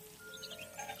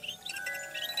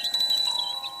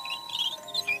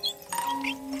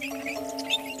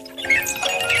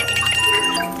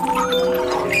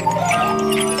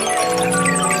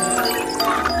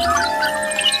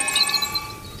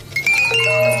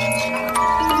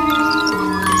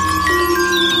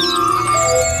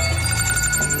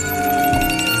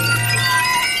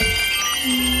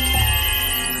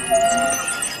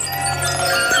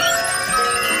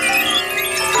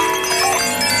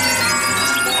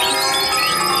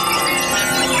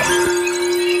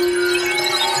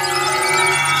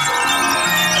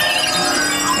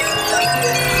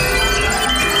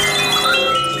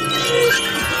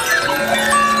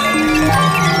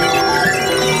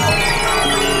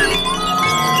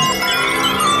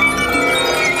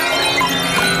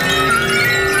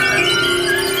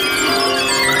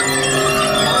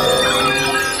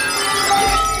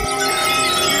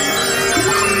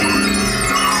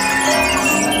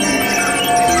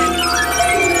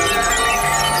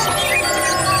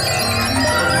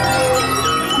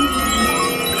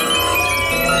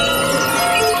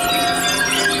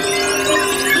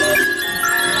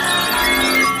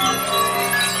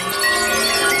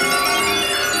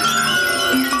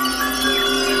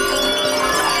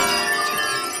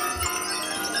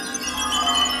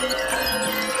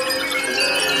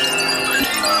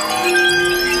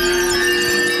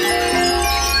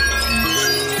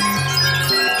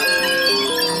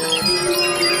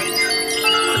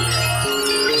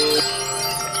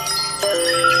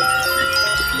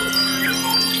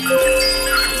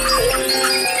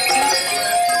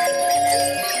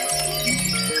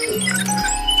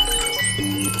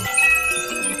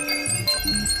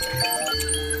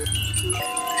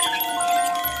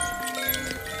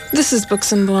This is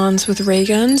Books and Blondes with Ray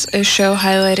Guns, a show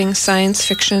highlighting science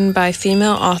fiction by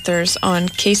female authors on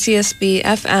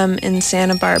KCSB-FM in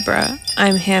Santa Barbara.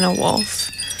 I'm Hannah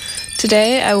Wolf.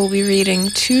 Today I will be reading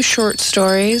two short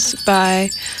stories by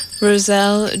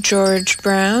Roselle George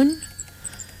Brown.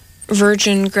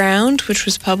 Virgin Ground, which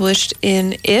was published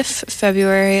in If,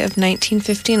 February of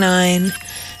 1959,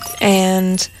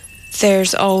 and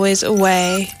There's Always a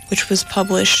Way, which was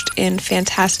published in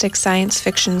Fantastic Science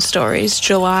Fiction Stories,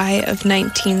 July of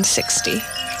 1960.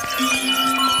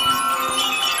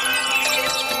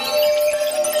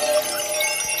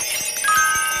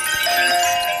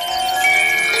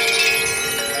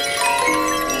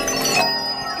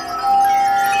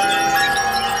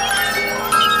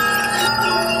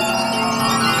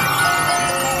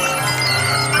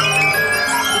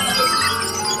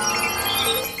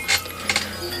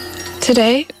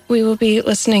 Today, we will be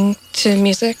listening to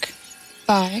music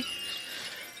by,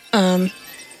 in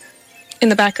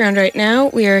the background right now,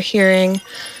 we are hearing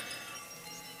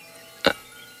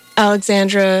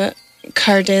Alexandra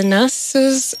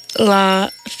Cardenas's La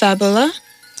Fabula,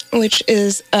 which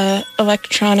is an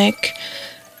electronic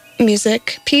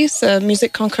music piece, a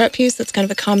musique concrète piece that's kind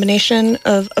of a combination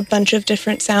of a bunch of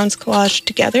different sounds collaged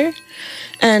together.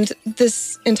 And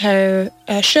this entire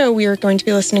show, we are going to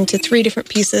be listening to three different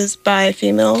pieces by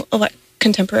female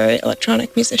contemporary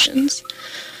electronic musicians.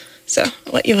 So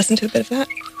I'll let you listen to a bit of that.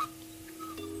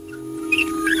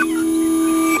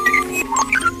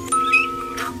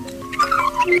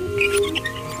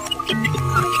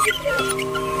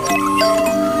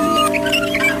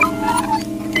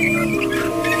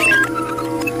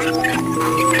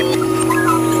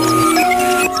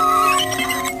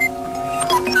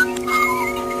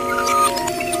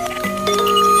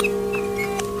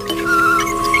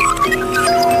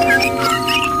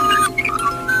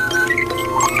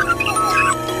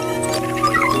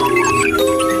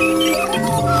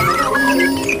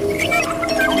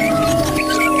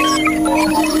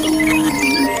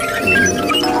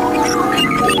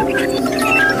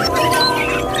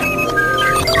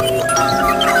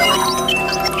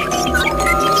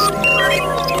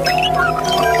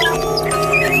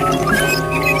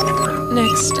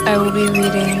 Next, I will be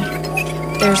reading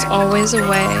There's Always a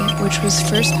Way, which was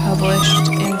first published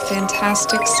in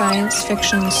Fantastic Science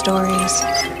Fiction Stories,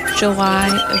 July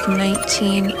of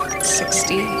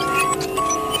 1960.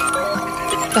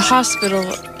 The hospital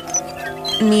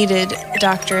needed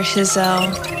Dr.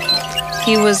 Hizell.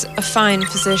 He was a fine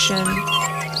physician.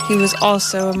 He was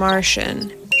also a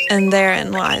Martian, and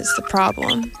therein lies the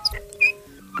problem.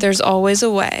 There's Always a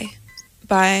Way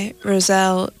by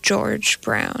Roselle George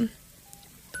Brown.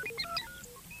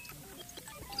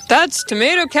 That's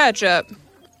tomato ketchup,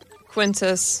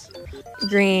 Quintus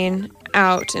Green,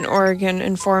 out in Oregon,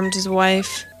 informed his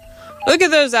wife. Look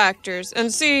at those actors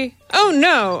and see, oh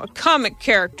no, a comic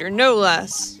character, no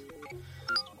less.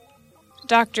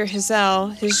 Dr.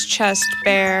 Hizell, his chest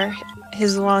bare,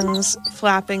 his lungs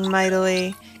flapping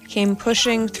mightily, came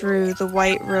pushing through the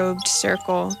white-robed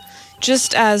circle,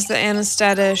 just as the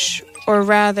anesthetic, or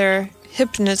rather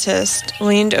hypnotist,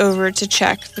 leaned over to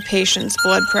check the patient's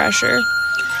blood pressure.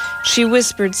 She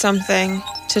whispered something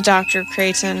to Dr.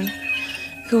 Creighton,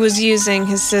 who was using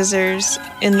his scissors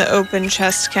in the open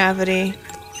chest cavity.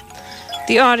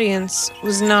 The audience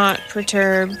was not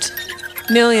perturbed.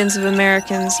 Millions of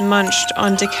Americans munched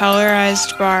on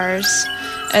decolorized bars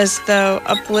as though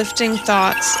uplifting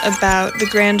thoughts about the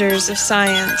grandeurs of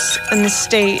science and the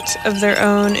state of their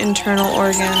own internal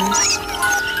organs.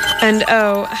 And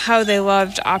oh, how they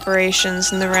loved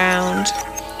operations in the round,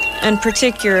 and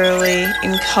particularly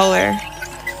in color.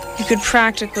 You could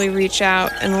practically reach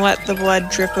out and let the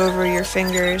blood drip over your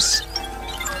fingers.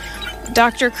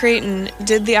 Dr. Creighton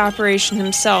did the operation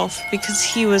himself because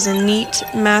he was a neat,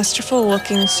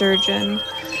 masterful-looking surgeon,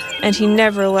 and he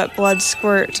never let blood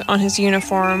squirt on his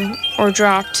uniform or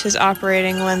dropped his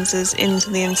operating lenses into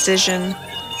the incision.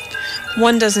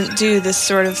 One doesn't do this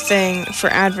sort of thing for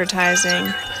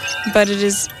advertising, but it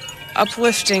is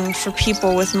uplifting for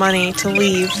people with money to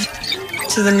leave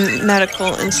to the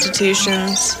medical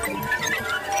institutions.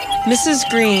 Mrs.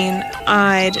 Green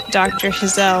eyed Dr.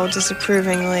 Hizell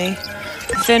disapprovingly,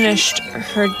 finished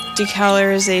her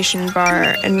decolorization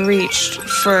bar, and reached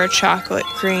for a chocolate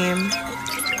cream.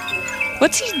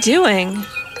 What's he doing?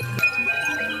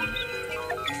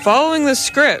 Following the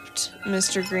script,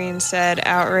 Mr. Green said,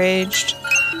 outraged.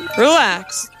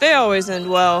 Relax, they always end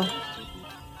well.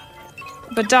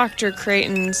 But Dr.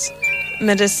 Creighton's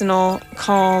medicinal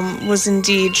calm was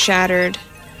indeed shattered.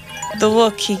 The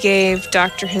look he gave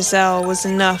Dr. Hizell was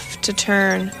enough to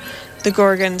turn the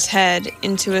Gorgon's head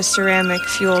into a ceramic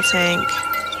fuel tank.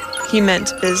 He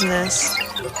meant business.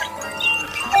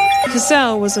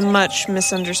 Hazel was a much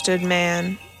misunderstood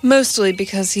man, mostly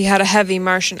because he had a heavy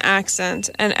Martian accent,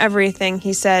 and everything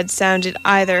he said sounded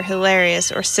either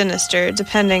hilarious or sinister,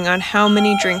 depending on how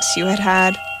many drinks you had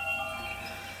had.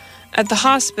 At the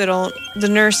hospital, the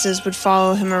nurses would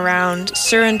follow him around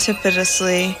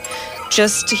surreptitiously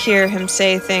just to hear him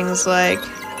say things like,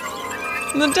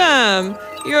 "Madame,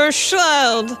 your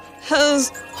child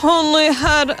has only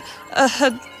had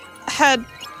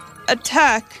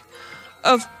attack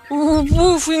of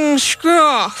whooping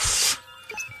cough."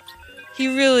 He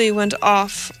really went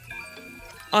off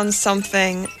on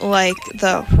something like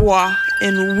the wha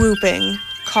in whooping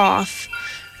cough,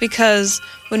 because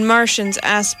when Martians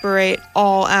aspirate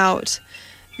all out,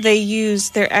 they use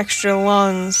their extra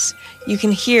lungs. You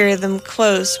can hear them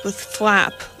close with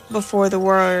flap before the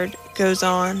word goes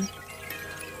on.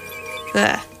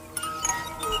 Blech.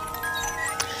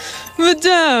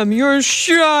 "Madame, your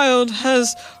child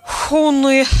has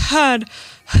only had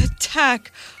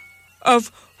attack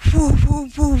of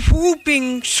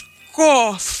whooping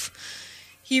cough."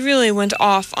 He really went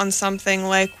off on something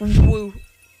like whoop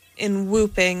in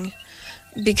whooping,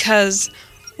 because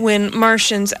when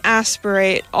Martians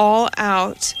aspirate all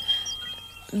out,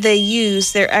 they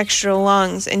use their extra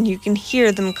lungs, and you can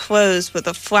hear them close with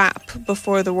a flap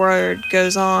before the word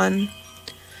goes on.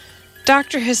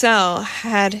 Dr. Hazel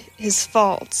had his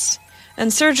faults,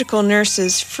 and surgical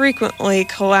nurses frequently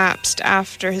collapsed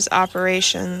after his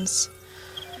operations.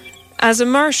 As a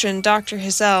Martian, Dr.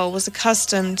 Hazel was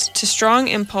accustomed to strong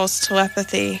impulse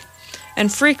telepathy,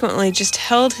 and frequently just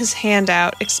held his hand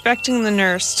out, expecting the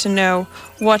nurse to know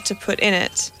what to put in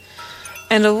it.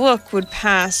 And a look would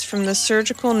pass from the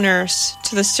surgical nurse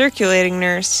to the circulating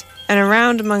nurse, and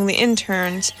around among the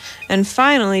interns, and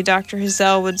finally Dr.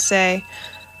 Hazel would say,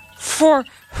 "For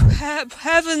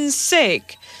heaven's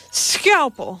sake,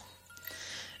 scalpel!"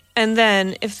 And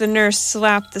then, if the nurse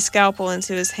slapped the scalpel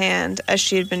into his hand, as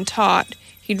she had been taught,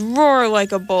 he'd roar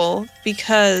like a bull,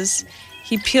 because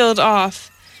he peeled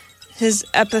off his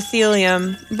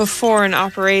epithelium before an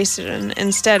operation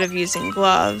instead of using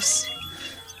gloves.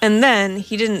 And then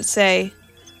he didn't say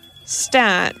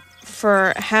stat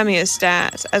for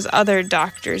hemiostat as other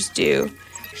doctors do.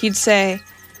 He'd say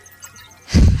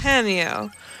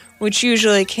hemio, which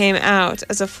usually came out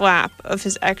as a flap of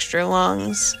his extra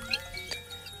lungs.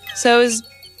 So his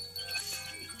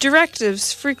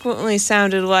directives frequently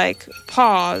sounded like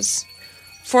pause,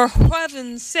 for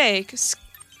heaven's sake,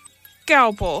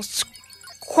 scalpel,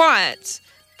 quiet,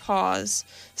 pause,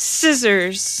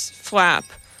 scissors, flap,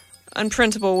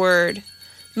 unprintable word,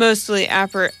 mostly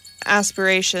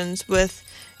aspirations with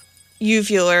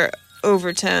uvular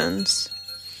overtones.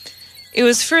 It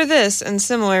was for this and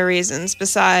similar reasons,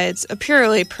 besides a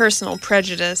purely personal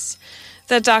prejudice,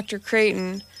 that Dr.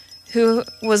 Creighton, who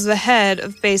was the head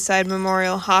of Bayside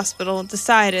Memorial Hospital,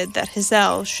 decided that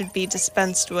Hazel should be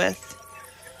dispensed with.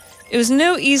 It was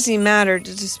no easy matter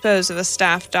to dispose of a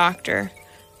staff doctor.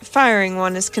 Firing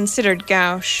one is considered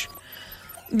gauche.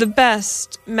 The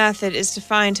best method is to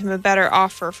find him a better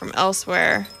offer from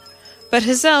elsewhere. But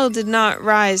Hazel did not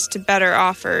rise to better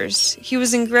offers. He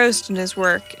was engrossed in his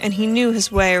work, and he knew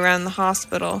his way around the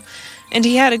hospital, and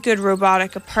he had a good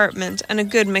robotic apartment, and a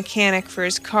good mechanic for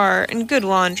his car, and good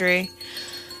laundry.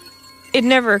 It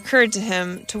never occurred to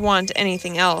him to want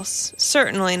anything else,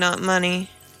 certainly not money.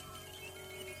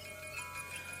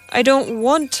 "I don't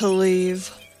want to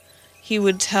leave," he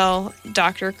would tell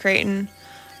Dr. Creighton.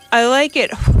 "I like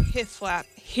it flap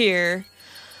here.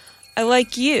 I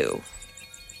like you."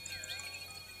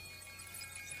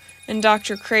 And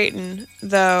Dr. Creighton,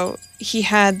 though he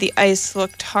had the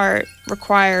ice-looked heart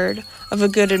required of a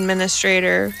good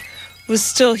administrator, was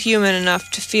still human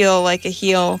enough to feel like a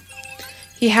heel.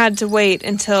 He had to wait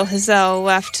until Hazel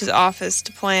left his office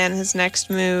to plan his next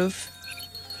move.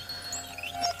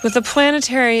 With a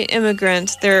planetary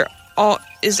immigrant, there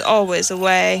is always a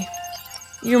way.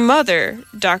 "Your mother,"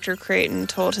 Dr. Creighton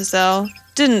told Hazel,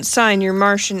 "didn't sign your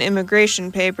Martian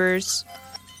immigration papers."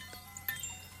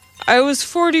 "I was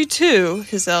 42,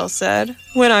 Hazel said,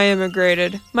 "when I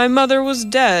immigrated. My mother was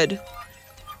dead."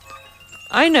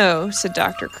 "I know," said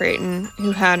Dr. Creighton,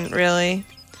 who hadn't really.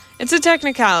 "It's a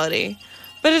technicality,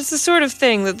 but it's the sort of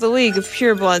thing that the League of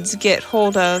Purebloods get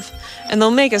hold of, and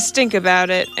they'll make a stink about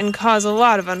it and cause a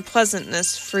lot of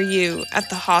unpleasantness for you at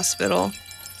the hospital."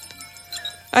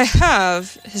 "I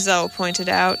have," Hazel pointed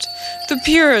out, "the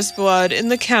purest blood in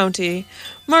the county.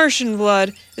 Martian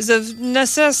blood is of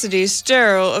necessity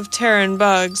sterile of Terran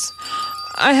bugs.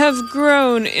 I have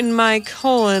grown in my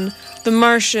colon the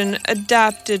Martian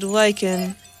adapted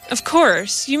lichen." "Of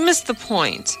course, you missed the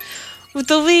point. With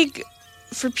the League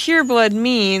for pureblood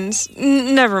means...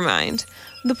 never mind.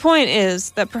 The point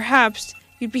is that perhaps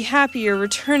you'd be happier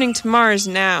returning to Mars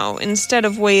now instead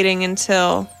of waiting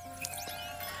until...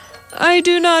 I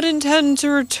do not intend to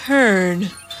return,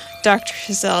 Dr.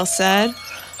 Hazel said.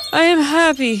 I am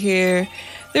happy here.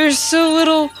 There's so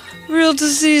little real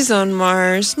disease on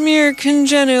Mars, mere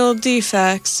congenital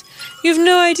defects. You've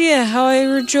no idea how I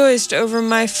rejoiced over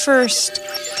my first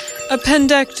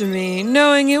appendectomy,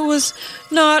 knowing it was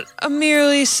not a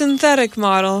merely synthetic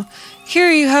model.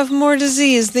 Here you have more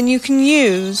disease than you can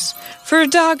use. For a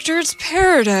doctor, it's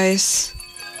paradise.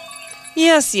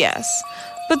 Yes,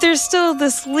 but there's still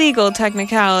this legal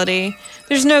technicality.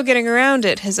 There's no getting around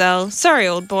it, Hazel. Sorry,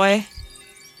 old boy.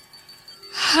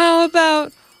 How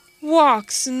about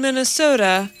Walks in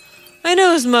Minnesota? I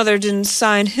know his mother didn't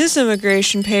sign his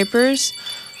immigration papers.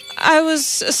 I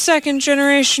was a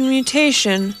second-generation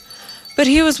mutation, but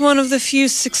he was one of the few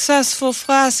successful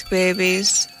Flask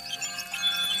babies.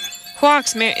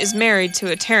 Walks is married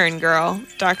to a Terran girl,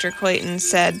 Dr. Clayton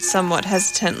said somewhat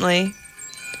hesitantly.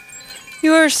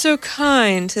 You are so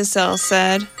kind, Hazel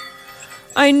said.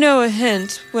 I know a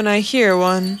hint when I hear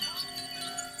one.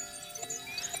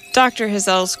 Dr.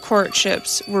 Hazel's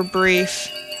courtships were brief.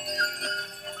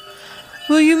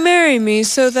 Will you marry me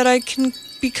so that I can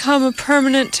become a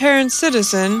permanent Terran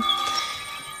citizen?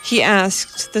 He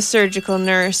asked the surgical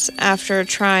nurse after a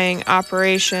trying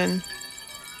operation.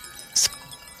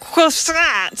 What's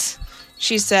that?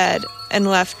 She said, and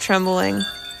left trembling.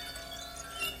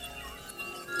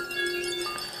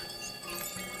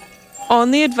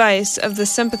 On the advice of the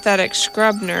sympathetic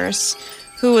scrub nurse,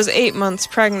 who was 8 months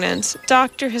pregnant,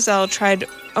 Dr. Hazel tried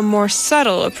a more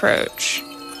subtle approach.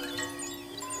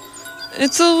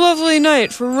 It's a lovely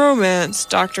night for romance,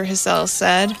 Dr. Hazel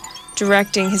said,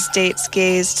 directing his date's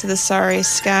gaze to the sorry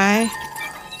sky.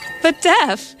 But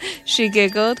Deaf, she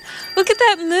giggled, look at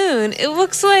that moon. It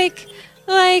looks like...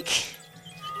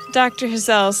 Dr.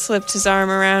 Hazel slipped his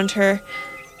arm around her,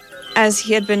 as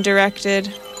he had been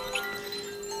directed.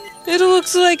 It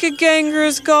looks like a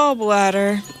gangrous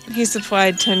gallbladder, he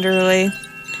supplied tenderly.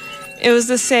 It was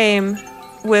the same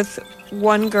with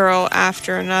one girl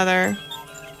after another.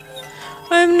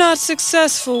 I am not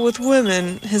successful with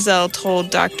women, Hazel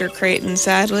told Dr. Creighton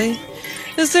sadly.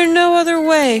 Is there no other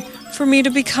way for me to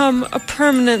become a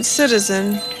permanent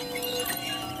citizen?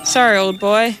 Sorry, old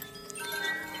boy.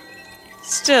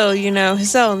 Still,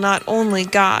 Hazel not only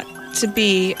got to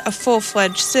be a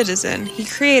full-fledged citizen, he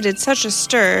created such a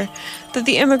stir that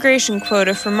the immigration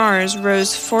quota for Mars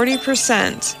rose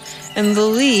 40%, and the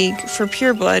League for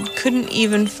Pureblood couldn't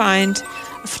even find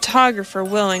a photographer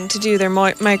willing to do their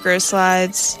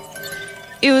microslides.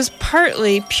 It was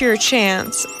partly pure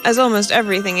chance, as almost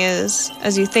everything is,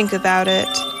 as you think about it.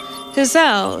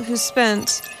 Hazel, who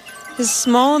spent his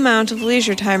small amount of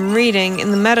leisure time reading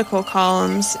in the medical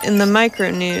columns in the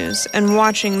micro news and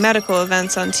watching medical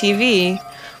events on TV,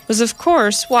 was of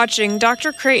course watching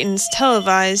Dr. Creighton's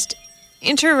televised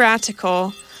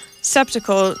interratical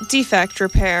septical defect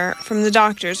repair from the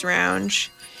doctor's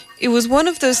lounge. It was one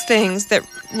of those things that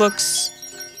looks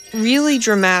really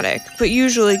dramatic, but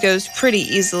usually goes pretty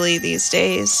easily these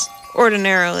days,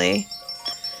 ordinarily.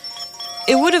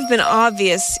 It would have been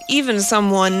obvious, even to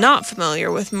someone not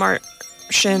familiar with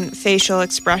Martian facial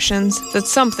expressions, that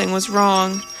something was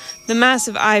wrong. The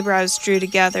massive eyebrows drew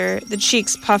together, the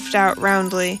cheeks puffed out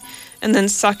roundly, and then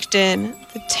sucked in,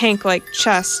 the tank-like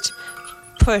chest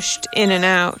pushed in and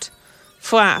out.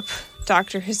 Flap,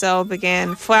 Dr. Hazel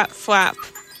began. Flap, flap.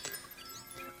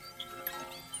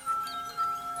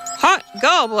 Hot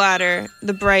gallbladder,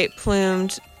 the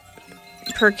bright-plumed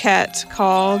Perquette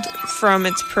called from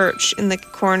its perch in the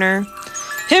corner.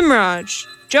 Hemorrhage,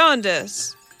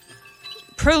 jaundice,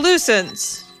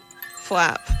 prolucence,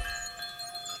 flap.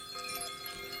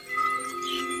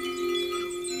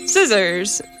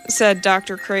 Scissors, said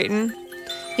Dr. Creighton.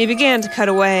 He began to cut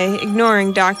away,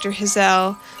 ignoring Dr.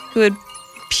 Hazel, who had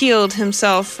peeled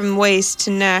himself from waist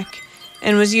to neck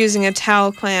and was using a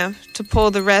towel clamp to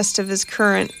pull the rest of his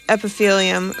current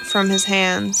epithelium from his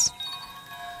hands.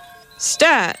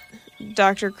 Stat,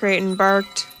 Dr. Creighton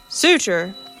barked.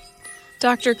 Suture.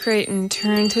 Dr. Creighton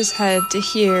turned his head to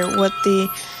hear what the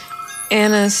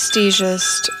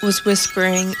anesthesist was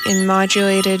whispering in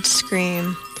modulated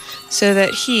scream, so that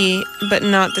he, but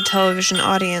not the television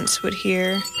audience, would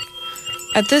hear.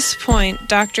 At this point,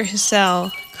 Dr.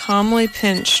 Hazel calmly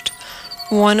pinched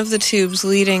one of the tubes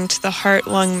leading to the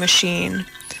heart-lung machine,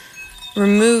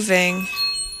 removing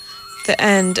the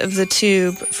end of the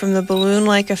tube from the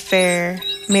balloon-like affair,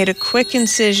 made a quick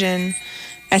incision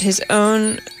at his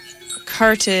own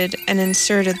carotid and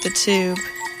inserted the tube.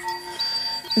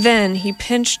 Then he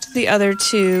pinched the other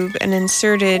tube and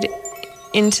inserted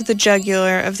into the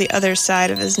jugular of the other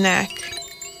side of his neck.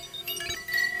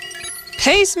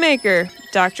 "Pacemaker!"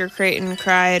 Dr. Creighton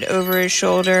cried over his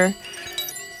shoulder.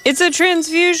 "It's a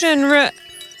transfusion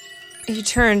He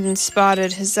turned and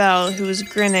spotted Hazel, who was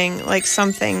grinning like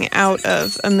something out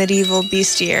of a medieval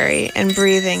bestiary and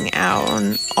breathing out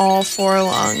on all four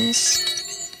lungs.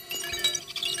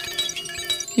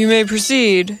 "You may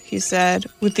proceed," he said,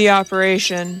 "with the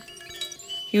operation."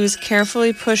 He was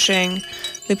carefully pushing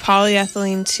the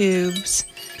polyethylene tubes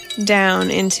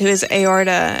down into his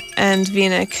aorta and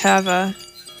vena cava.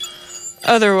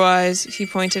 "Otherwise," he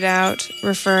pointed out,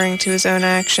 referring to his own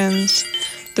actions,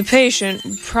 "the patient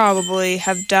would probably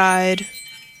have died."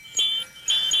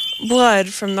 Blood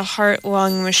from the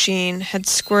heart-lung machine had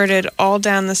squirted all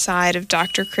down the side of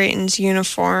Dr. Creighton's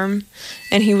uniform,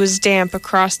 and he was damp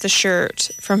across the shirt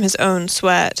from his own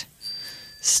sweat.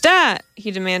 "Stat!"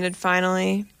 he demanded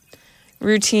finally,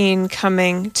 routine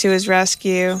coming to his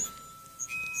rescue.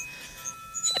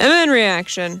 "MN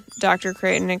reaction," Dr.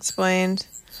 Creighton explained.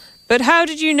 "But how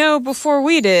did you know before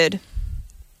we did?"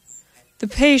 "The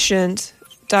patient,"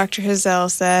 Dr. Hazel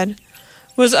said,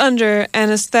 "was under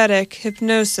anesthetic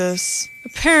hypnosis.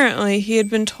 Apparently he had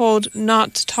been told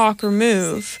not to talk or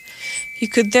move. He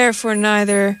could therefore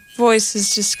neither voice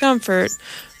his discomfort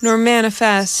nor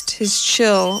manifest his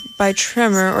chill by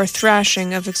tremor or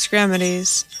thrashing of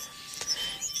extremities.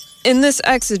 In this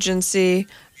exigency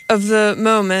of the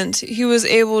moment, he was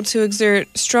able to exert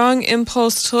strong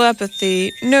impulse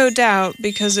telepathy, no doubt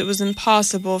because it was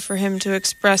impossible for him to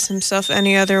express himself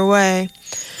any other way.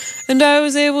 And I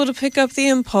was able to pick up the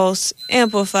impulse,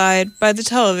 amplified by the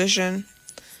television.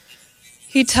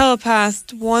 He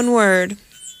telepathed one word: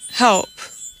 help."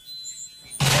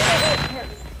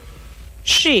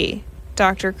 "She,"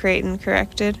 Dr. Creighton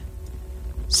corrected.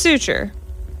 "Suture."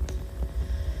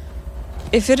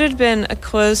 If it had been a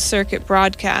closed-circuit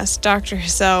broadcast, Dr.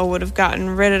 Hazel would have gotten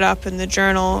written up in the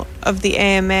Journal of the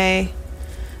AMA.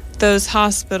 Those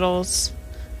hospitals,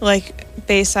 like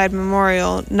Bayside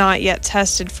Memorial, not yet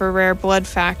tested for rare blood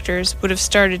factors, would have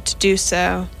started to do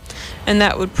so, and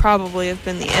that would probably have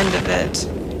been the end of it.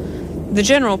 The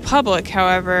general public,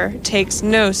 however, takes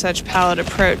no such pallid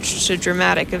approach to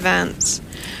dramatic events.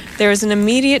 There was an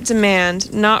immediate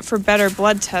demand not for better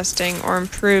blood testing or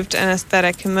improved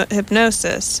anesthetic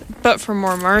hypnosis, but for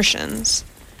more Martians.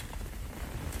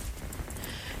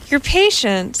 "Your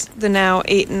patient," the now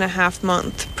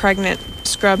 8.5-month pregnant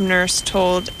scrub nurse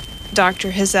told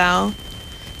Dr. Hazel,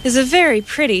 "is a very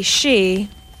pretty she."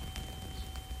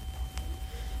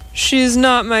 "She's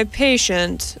not my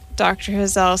patient," Dr.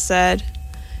 Hazel said.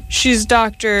 "She's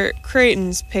Dr.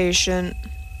 Creighton's patient."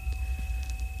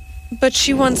 "But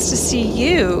she wants to see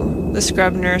you," the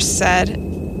scrub nurse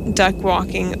said, duck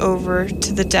walking over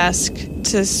to the desk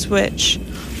to switch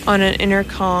on an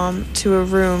intercom to a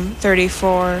room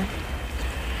 34.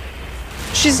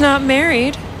 "She's not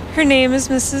married. Her name is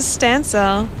Mrs.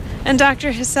 Stansell, and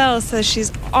Dr. Hazel says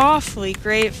she's awfully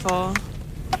grateful."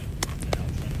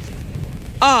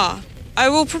 "Ah, I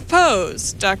will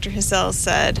propose," Dr. Hazel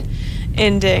said,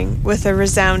 ending with a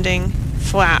resounding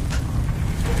flap.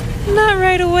 "Not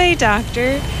right away,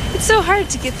 doctor. It's so hard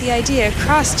to get the idea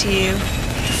across to you.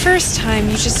 The first time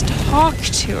you just talk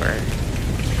to her."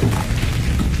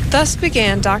 Thus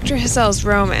began Dr. Hazel's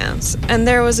romance, and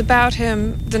there was about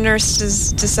him, the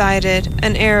nurses decided,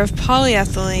 an air of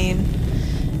polyethylene,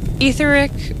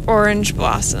 etheric orange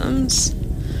blossoms.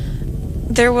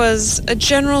 There was a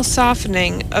general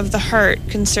softening of the heart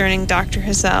concerning Dr.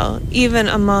 Hazel, even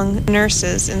among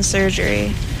nurses in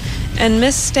surgery, and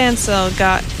Miss Stansell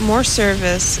got more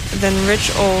service than rich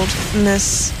old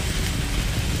Miss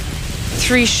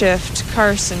Three-Shift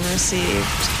Carson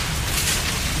received.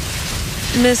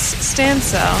 Miss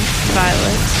Stansell,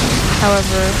 Violet,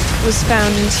 however, was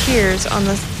found in tears on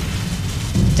the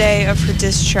day of her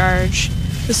discharge.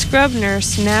 The scrub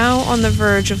nurse, now on the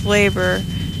verge of labor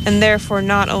and therefore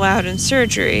not allowed in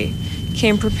surgery,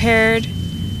 came prepared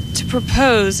to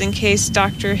propose in case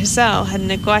Dr. Hazel had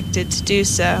neglected to do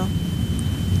so.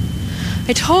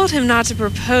 "I told him not to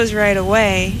propose right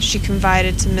away," she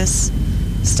confided to Miss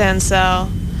Stansell,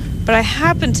 "but I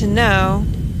happen to know—"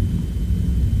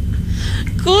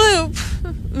 "Gloop!"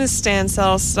 Miss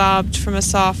Stansell sobbed from a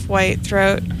soft white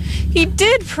throat. "He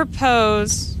did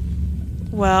propose."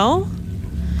 "Well?"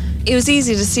 It was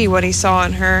easy to see what he saw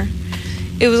in her.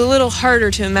 It was a little harder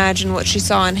to imagine what she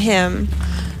saw in him,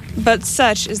 but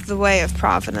such is the way of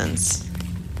Providence.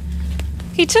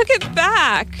 "He took it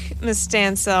back." Miss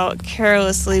Stansell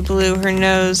carelessly blew her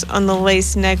nose on the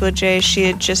lace negligee she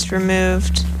had just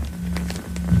removed.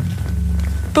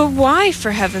 But why,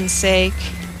 for heaven's sake?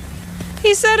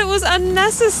 He said it was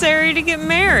unnecessary to get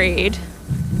married.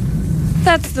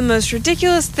 That's the most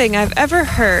ridiculous thing I've ever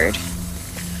heard.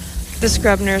 The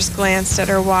scrub nurse glanced at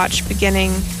her watch,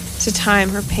 beginning to time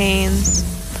her pains.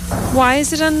 Why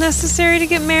is it unnecessary to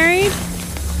get married?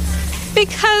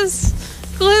 Because,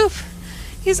 Gloop,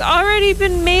 he's already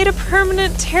been made a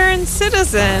permanent Terran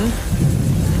citizen.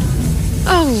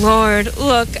 Oh, Lord,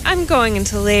 look, I'm going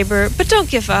into labor, but don't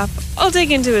give up. I'll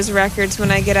dig into his records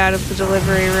when I get out of the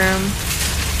delivery room.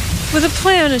 With a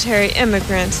planetary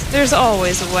immigrant, there's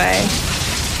always a way.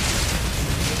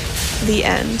 The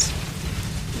end.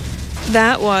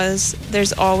 That was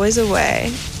There's Always a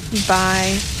Way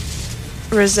by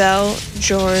Roselle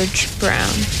George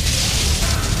Brown.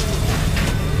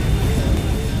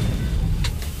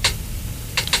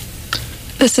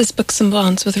 This is Books and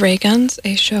Blondes with Ray Guns,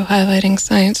 a show highlighting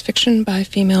science fiction by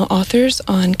female authors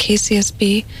on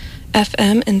KCSB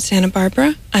FM in Santa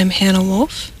Barbara. I'm Hannah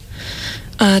Wolf.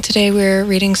 Today we're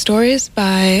reading stories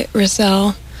by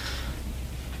Roselle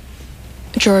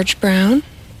George Brown.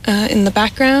 In the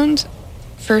background,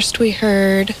 first we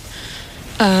heard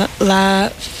La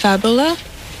Fabula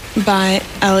by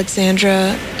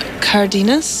Alexandra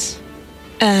Cardenas,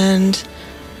 and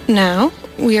now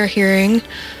we are hearing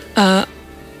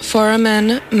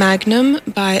Foramen Magnum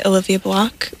by Olivia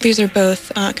Block. These are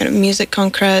both kind of musique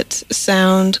concrète,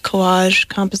 sound, collage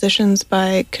compositions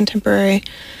by contemporary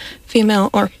female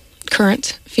or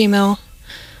current female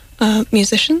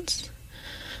musicians.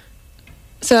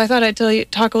 So I thought I'd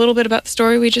talk a little bit about the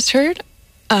story we just heard.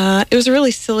 It was a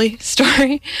really silly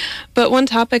story, but one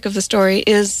topic of the story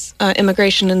is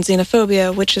immigration and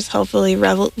xenophobia, which is healthily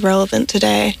relevant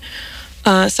today.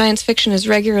 Science fiction is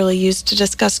regularly used to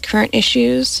discuss current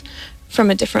issues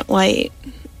from a different light.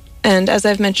 And as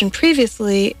I've mentioned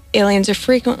previously, aliens are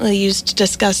frequently used to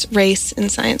discuss race in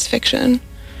science fiction.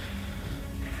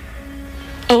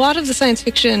 A lot of the science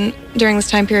fiction during this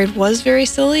time period was very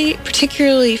silly,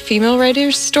 particularly female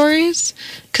writers' stories,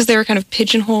 because they were kind of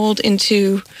pigeonholed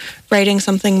into writing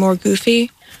something more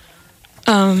goofy.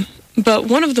 But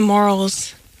one of the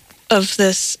morals of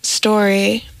this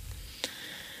story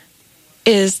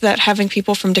is that having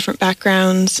people from different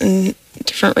backgrounds and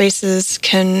different races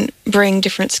can bring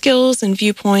different skills and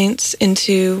viewpoints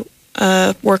into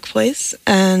a workplace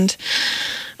and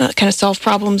kind of solve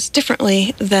problems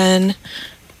differently than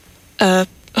a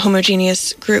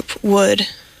homogeneous group would.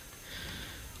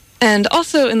 And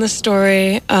also in the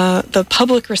story, the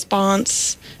public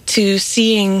response to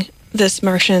seeing this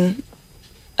Martian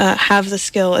have the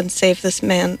skill and save this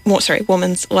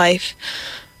woman's life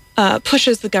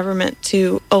pushes the government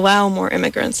to allow more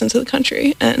immigrants into the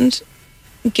country and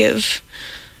give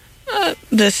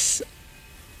this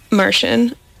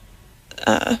Martian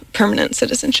permanent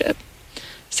citizenship.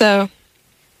 So,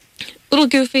 a little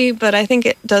goofy, but I think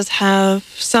it does have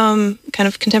some kind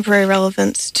of contemporary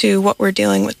relevance to what we're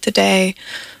dealing with today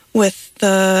with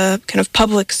the kind of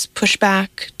public's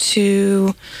pushback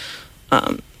to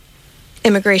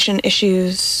immigration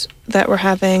issues that we're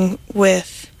having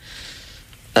with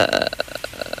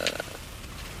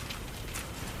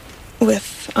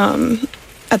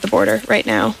at the border right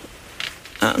now.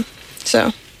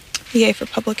 So, yay for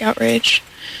public outrage.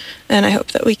 And I hope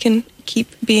that we can keep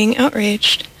being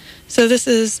outraged. So this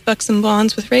is Bucks and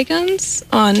Blondes with Ray Guns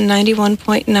on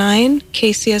 91.9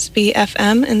 KCSB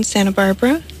FM in Santa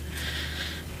Barbara.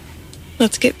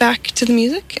 Let's get back to the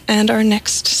music and our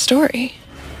next story.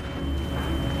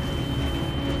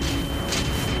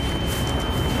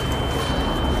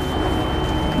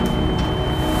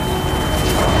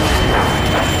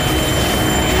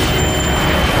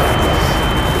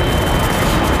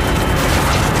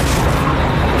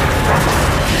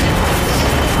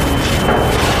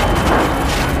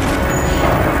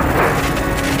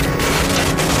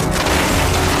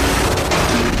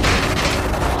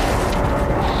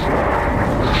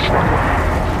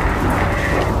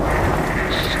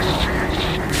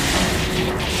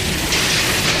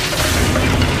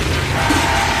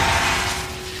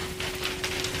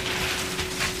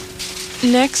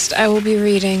 Next, I will be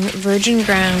reading Virgin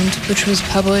Ground, which was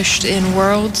published in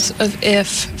Worlds of If,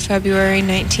 February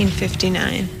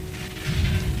 1959.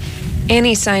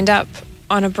 Annie signed up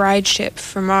on a bride ship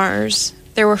for Mars.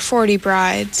 There were 40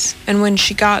 brides, and when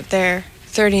she got there,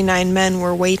 39 men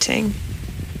were waiting.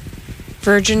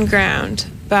 Virgin Ground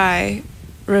by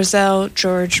Roselle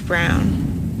George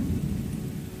Brown.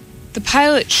 The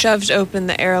pilot shoved open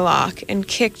the airlock and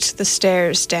kicked the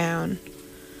stairs down.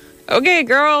 "Okay,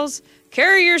 girls,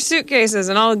 carry your suitcases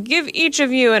and I'll give each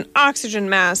of you an oxygen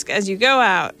mask as you go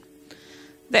out."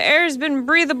 The air's been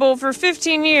breathable for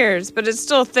 15 years, but it's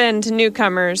still thin to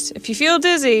newcomers. If you feel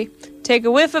dizzy, take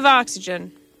a whiff of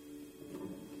oxygen.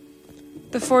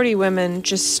 The 40 women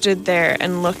just stood there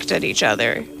and looked at each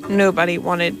other. Nobody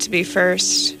wanted to be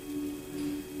first.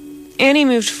 Annie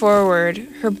moved forward,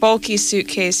 her bulky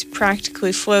suitcase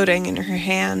practically floating in her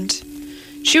hand.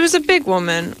 She was a big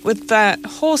woman with that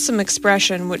wholesome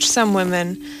expression which some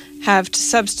women have to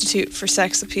substitute for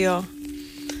sex appeal.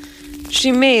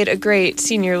 She made a great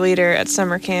senior leader at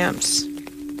summer camps.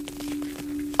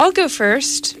 "I'll go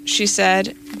first," she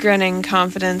said, grinning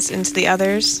confidence into the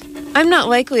others. "I'm not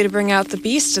likely to bring out the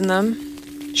beast in them."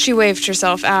 She waved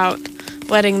herself out,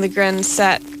 letting the grin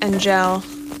set and gel.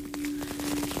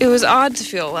 It was odd to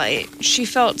feel light. She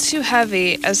felt too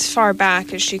heavy as far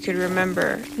back as she could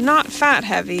remember. Not fat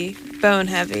heavy, bone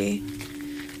heavy.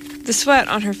 The sweat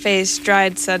on her face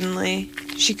dried suddenly.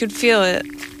 She could feel it,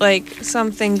 like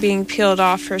something being peeled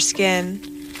off her skin.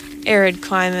 Arid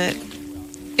climate.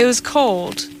 It was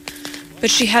cold,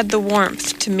 but she had the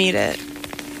warmth to meet it.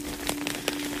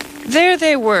 There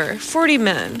they were, 40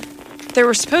 men. There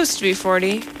were supposed to be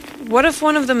 40. What if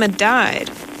one of them had died?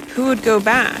 Who would go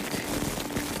back?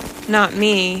 Not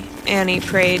me, Annie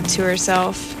prayed to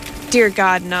herself. Dear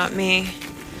God, not me.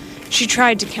 She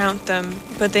tried to count them,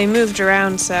 but they moved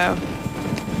around so.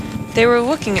 They were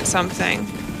looking at something.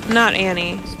 Not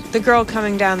Annie, the girl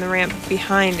coming down the ramp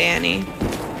behind Annie.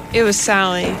 It was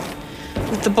Sally,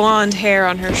 with the blonde hair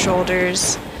on her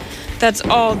shoulders. That's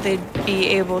all they'd be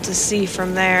able to see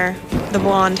from there, the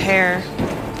blonde hair.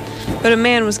 But a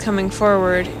man was coming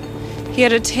forward. He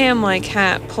had a tam-like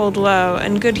hat pulled low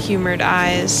and good-humored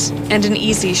eyes, and an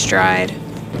easy stride.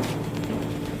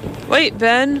 "Wait,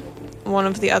 Ben," one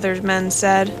of the other men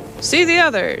said. "See the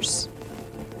others."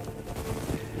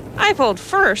 "I pulled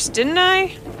first, didn't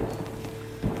I?"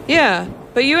 "Yeah,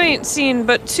 but you ain't seen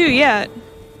but 2 yet."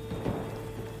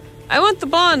 "I want the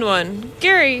blonde one.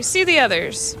 Gary, see the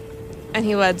others." And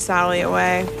he led Sally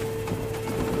away.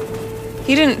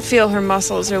 He didn't feel her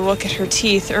muscles or look at her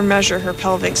teeth or measure her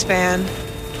pelvic span.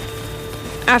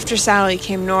 After Sally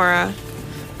came Nora.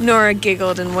 Nora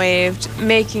giggled and waved,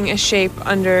 making a shape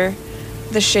under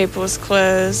the shapeless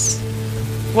clothes.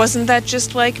 Wasn't that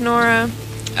just like Nora?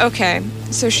 Okay,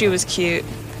 so she was cute.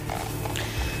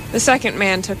 The second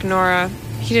man took Nora.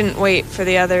 He didn't wait for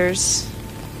the others.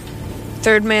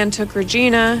 Third man took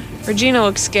Regina. Regina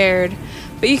looked scared,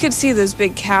 but you could see those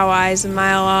big cow eyes a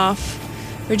mile off.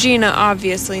 Regina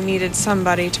obviously needed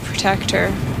somebody to protect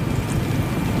her.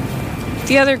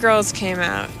 The other girls came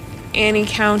out. Annie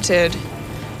counted,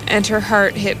 and her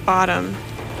heart hit bottom.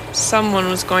 Someone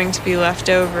was going to be left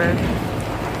over.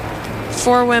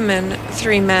 4 women,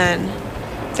 3 men.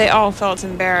 They all felt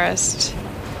embarrassed.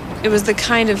 It was the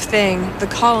kind of thing the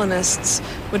colonists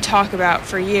would talk about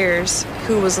for years.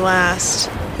 Who was last?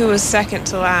 Who was second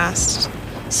to last?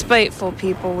 Spiteful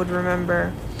people would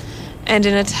remember. And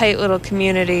in a tight little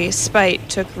community, spite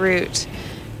took root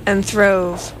and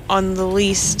throve on the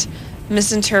least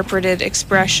misinterpreted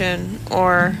expression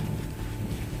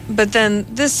But then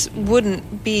this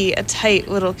wouldn't be a tight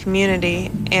little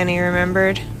community, Annie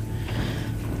remembered.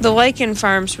 The lichen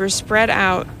farms were spread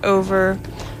out over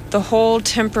the whole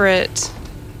temperate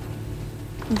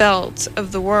belt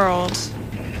of the world.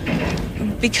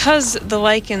 Because the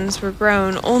lichens were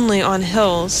grown only on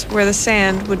hills where the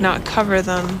sand would not cover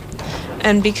them,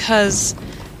 and because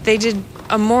they did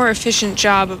a more efficient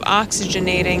job of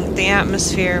oxygenating the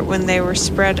atmosphere when they were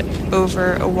spread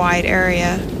over a wide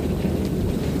area.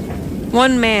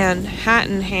 One man, hat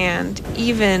in hand,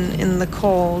 even in the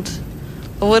cold,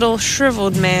 a little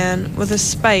shriveled man with a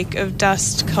spike of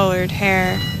dust-colored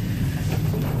hair,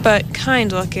 but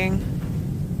kind-looking.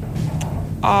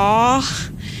 "Aw,"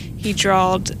 he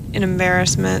drawled in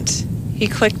embarrassment. He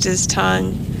clicked his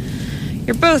tongue.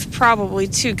 "You're both probably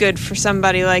too good for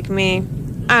somebody like me.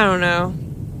 I don't know.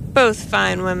 Both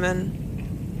fine women."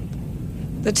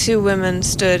 The 2 women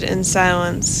stood in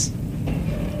silence.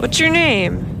 "What's your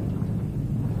name?"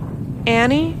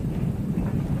 "Annie?"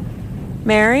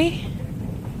 "Mary?"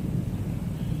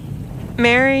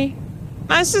 "Mary?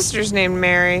 My sister's named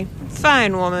Mary.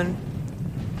 Fine woman."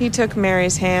 He took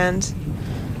Mary's hand.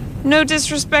 "No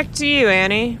disrespect to you,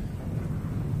 Annie."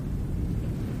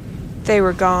 They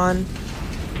were gone.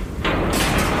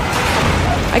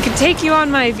 "I could take you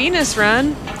on my Venus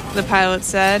run," the pilot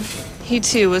said. He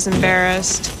too was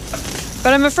embarrassed.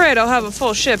 "But I'm afraid I'll have a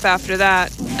full ship after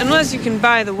that, unless you can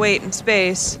buy the weight in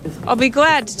space. I'll be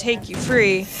glad to take you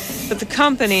free, but the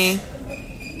company..."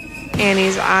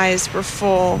 Annie's eyes were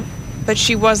full, but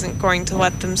she wasn't going to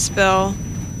let them spill.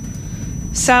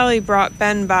 Sally brought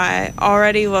Ben by,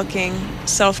 already looking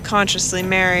self-consciously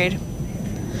married.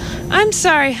 "I'm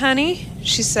sorry, honey,"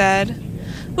 she said.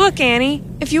 "Look, Annie,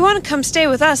 if you want to come stay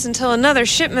with us until another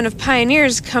shipment of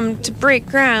pioneers come to break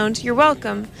ground, you're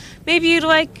welcome. Maybe you'd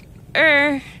like,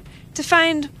 to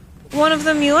find one of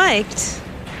them you liked."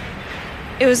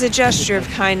 It was a gesture of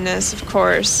kindness, of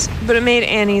course, but it made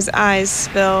Annie's eyes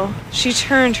spill. She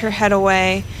turned her head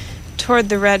away toward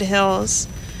the red hills.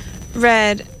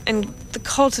 Red and the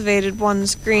cultivated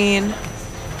ones green.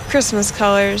 Christmas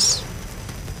colors.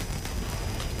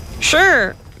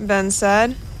 "Sure," Ben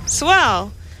said.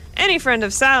 "Swell. Any friend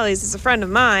of Sally's is a friend of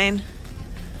mine."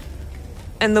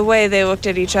 And the way they looked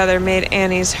at each other made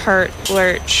Annie's heart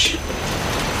lurch.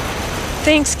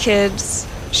 "Thanks, kids,"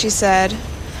 she said,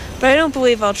 "but I don't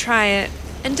believe I'll try it.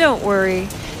 And don't worry,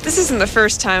 this isn't the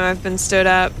first time I've been stood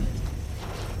up."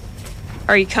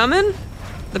 "Are you coming?"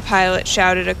 the pilot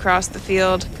shouted across the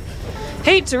field.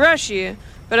 "Hate to rush you,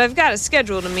 but I've got a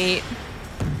schedule to meet."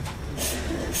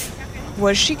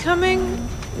 Was she coming?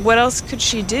 What else could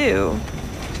she do?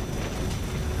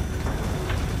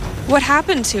 "What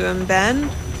happened to him, Ben?"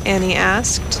 Annie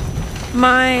asked.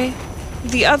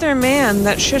 The other man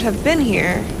that should have been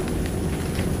here."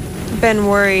 Ben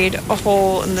worried a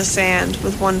hole in the sand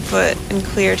with one foot and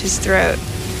cleared his throat.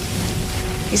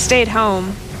 "He stayed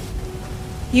home."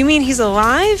 "You mean he's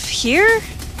alive? Here?"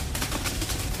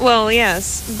 "Well,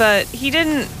 yes, but he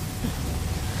didn't..."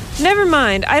 "Never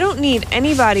mind, I don't need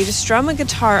anybody to strum a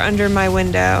guitar under my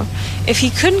window. If he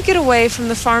couldn't get away from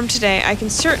the farm today, I can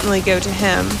certainly go to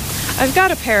him. I've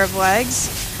got a pair of legs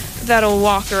that'll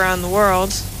walk around the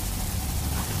world."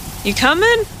 "You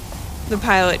coming?" the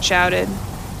pilot shouted.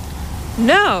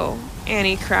 "No,"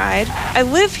 Annie cried. "I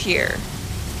live here."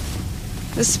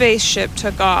 The spaceship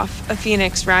took off, a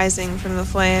phoenix rising from the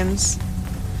flames.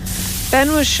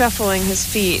 Ben was shuffling his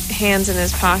feet, hands in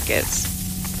his pockets.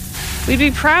 "We'd be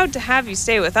proud to have you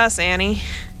stay with us, Annie."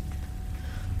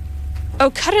 "Oh,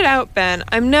 cut it out, Ben.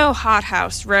 I'm no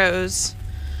hothouse Rose.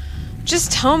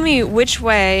 Just tell me which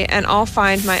way and I'll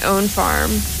find my own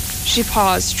farm." She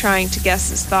paused, trying to guess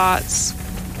his thoughts.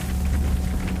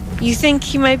 "You think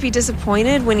he might be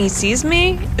disappointed when he sees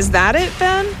me? Is that it,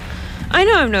 Ben? I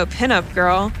know I'm no pinup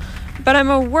girl, but I'm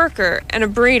a worker and a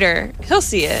breeder. He'll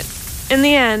see it. In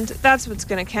the end, that's what's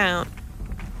gonna count."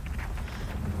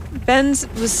 Ben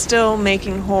was still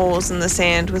making holes in the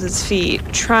sand with his feet,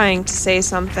 trying to say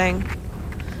something.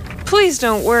 "Please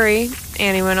don't worry,"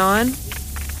 Annie went on.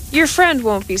 "Your friend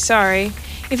won't be sorry.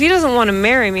 If he doesn't want to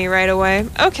marry me right away,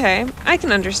 okay, I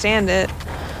can understand it.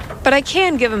 But I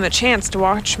can give him a chance to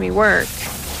watch me work."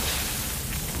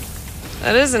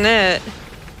 "That isn't it,"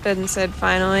 Ben said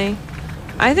finally.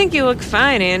 "I think you look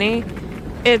fine, Annie.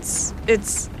 It's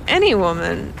any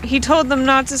woman. He told them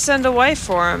not to send a wife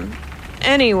for him.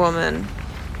 Any woman."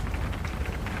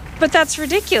 "But that's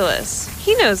ridiculous.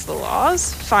 He knows the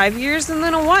laws. 5 years and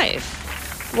then a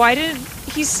wife. Why did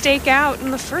he stake out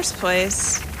in the first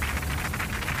place?"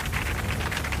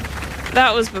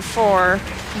 "That was before,"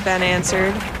 Ben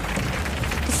answered.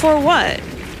 "Before what?"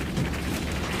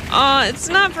 It's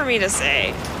not for me to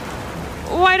say.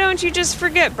 Why don't you just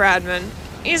forget Bradman?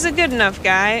 He's a good enough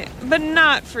guy, but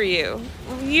not for you.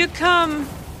 You come..."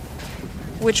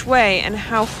 "Which way and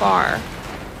how far?"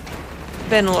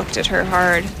 Ben looked at her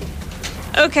hard.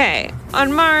 "Okay,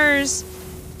 on Mars,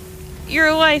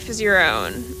 your life is your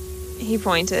own," he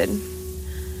pointed.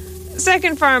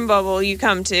 "Second farm bubble you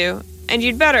come to, and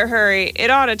you'd better hurry.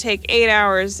 It ought to take 8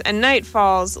 hours, and night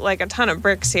falls like a ton of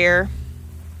bricks here."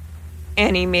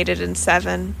 Annie made it in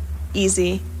 7.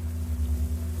 Easy.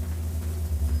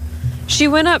 She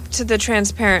went up to the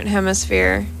transparent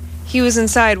hemisphere. He was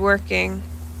inside working.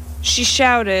 She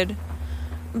shouted,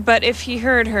 but if he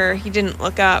heard her, he didn't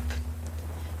look up.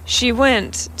 She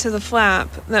went to the flap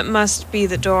that must be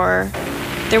the door.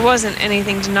 There wasn't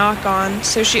anything to knock on,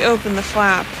 so she opened the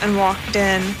flap and walked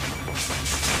in.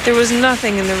 There was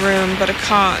nothing in the room but a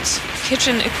cot,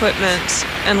 kitchen equipment,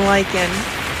 and lichen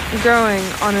growing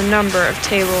on a number of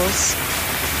tables,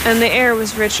 and the air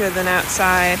was richer than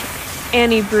outside.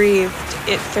 Annie breathed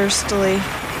it thirstily.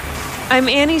 "I'm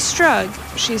Annie Strug,"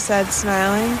 she said,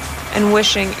 smiling, and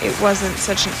wishing it wasn't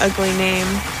such an ugly name.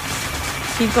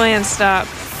 He glanced up,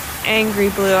 angry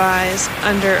blue eyes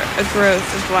under a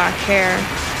growth of black hair.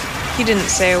 He didn't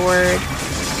say a word.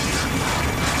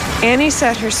 Annie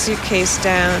set her suitcase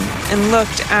down and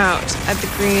looked out at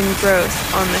the green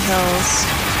growth on the hills.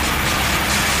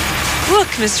 "Look,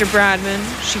 Mr. Bradman,"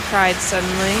 she cried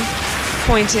suddenly,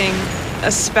 pointing a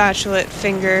spatulate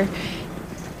finger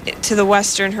to the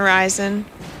western horizon.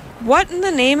 "What in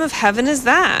the name of heaven is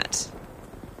that?"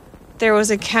 There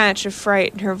was a catch of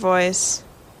fright in her voice.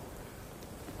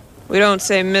 "We don't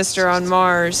say Mister on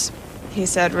Mars," he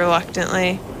said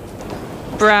reluctantly.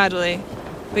 "Bradley,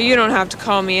 but you don't have to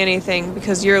call me anything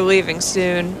because you're leaving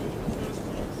soon."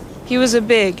 He was a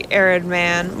big, arid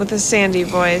man with a sandy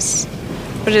voice,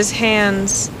 but his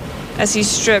hands, as he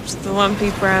stripped the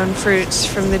lumpy brown fruits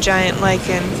from the giant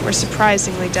lichen, were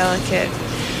surprisingly delicate.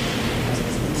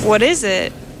 "What is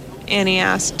it?" Annie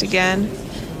asked again,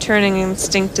 turning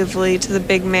instinctively to the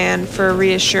big man for a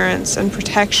reassurance and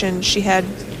protection she had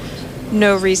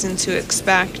no reason to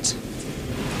expect.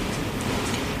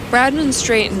 Bradman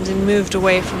straightened and moved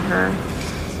away from her,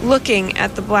 looking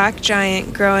at the black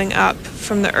giant growing up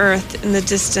from the earth in the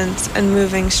distance and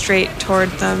moving straight toward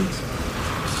them.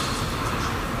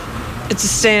 "It's a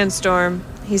sandstorm,"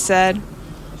 he said.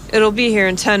 "It'll be here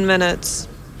in 10 minutes.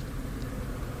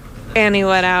 Annie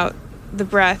let out the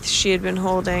breath she had been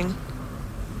holding.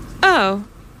 "Oh,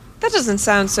 that doesn't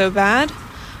sound so bad.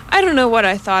 I don't know what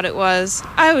I thought it was.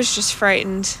 I was just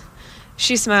frightened."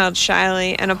 She smiled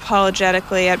shyly and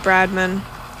apologetically at Bradman.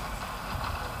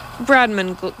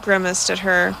 Bradman grimaced at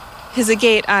her, his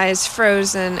agate eyes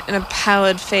frozen in a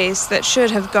pallid face that should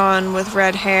have gone with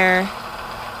red hair.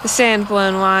 The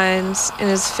sand-blown lines in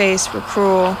his face were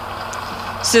cruel.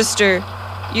 "Sister,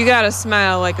 you gotta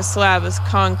smile like a slab of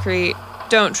concrete.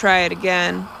 Don't try it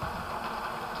again."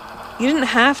 "You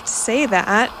didn't have to say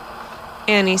that,"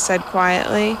 Annie said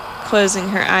quietly, closing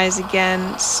her eyes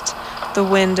against the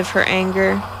wind of her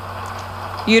anger.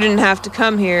 "You didn't have to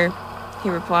come here," he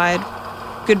replied.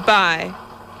 "Goodbye."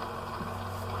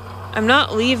 "I'm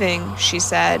not leaving," she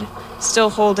said,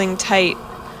 still holding tight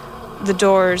the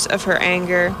doors of her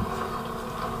anger.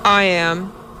 "I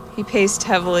am." He paced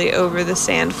heavily over the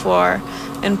sand floor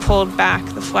and pulled back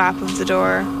the flap of the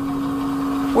door.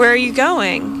 "Where are you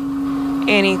going?"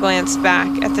 Annie glanced back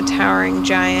at the towering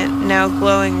giant, now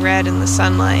glowing red in the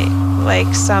sunlight,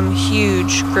 like some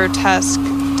huge, grotesque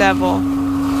devil.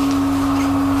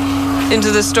 "Into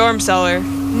the storm cellar.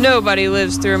 Nobody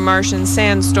lives through a Martian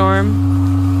sandstorm."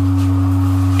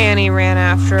 Annie ran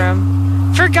after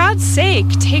him. "For God's sake,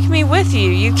 take me with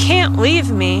you. You can't leave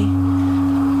me."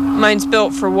 "Mine's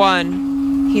built for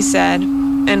one," he said,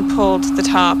 and pulled the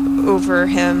top over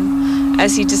him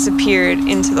as he disappeared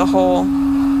into the hole.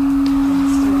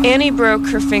 Annie broke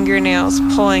her fingernails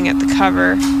pulling at the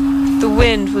cover. The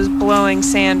wind was blowing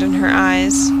sand in her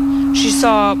eyes. She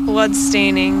saw blood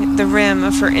staining the rim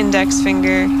of her index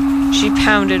finger. She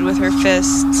pounded with her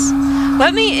fists.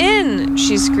 "Let me in!"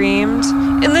 she screamed.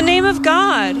 "In the name of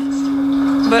God!"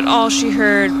 But all she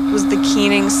heard was the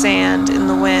keening sand in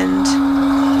the wind.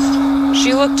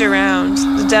 She looked around.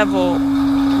 The devil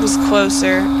was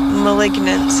closer,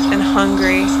 malignant and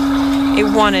hungry.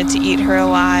 It wanted to eat her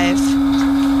alive.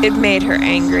 It made her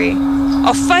angry.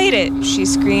 "I'll fight it!" she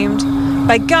screamed.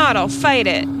 "By God, I'll fight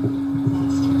it!"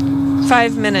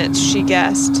 5 minutes, she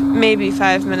guessed. Maybe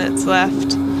 5 minutes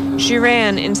left. She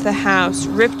ran into the house,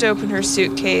 ripped open her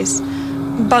suitcase,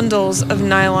 bundles of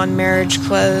nylon marriage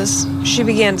clothes. She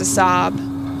began to sob.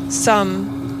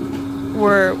 Some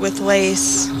were with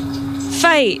lace.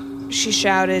 "Fight!" she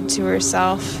shouted to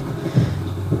herself.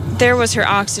 There was her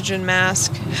oxygen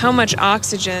mask. How much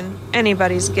oxygen?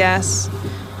 Anybody's guess.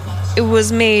 It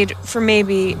was made for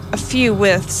maybe a few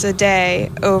whiffs a day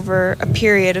over a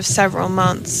period of several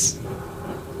months.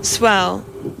 Swell,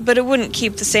 but it wouldn't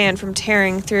keep the sand from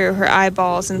tearing through her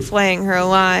eyeballs and flaying her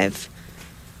alive.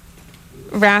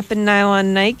 Wrap in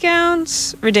nylon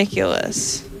nightgowns?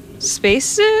 Ridiculous.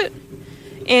 Spacesuit?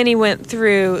 Annie went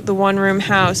through the one-room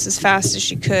house as fast as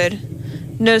she could.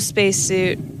 No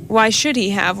spacesuit. Why should he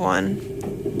have one?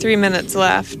 3 minutes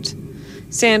left.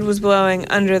 Sand was blowing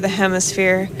under the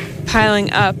hemisphere,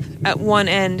 piling up at one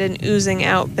end and oozing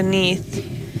out beneath.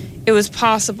 It was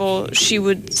possible she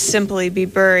would simply be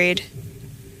buried.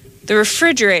 The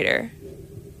refrigerator.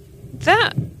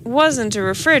 That wasn't a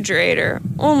refrigerator,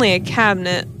 only a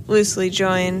cabinet, loosely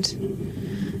joined.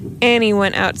 Annie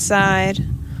went outside.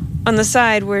 On the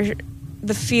side where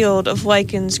the field of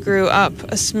lichens grew up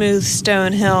a smooth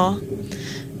stone hill.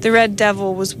 The red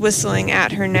devil was whistling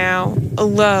at her now, a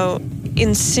low,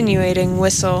 insinuating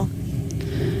whistle.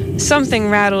 Something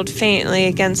rattled faintly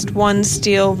against one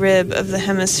steel rib of the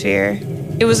hemisphere.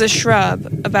 It was a shrub,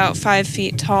 about 5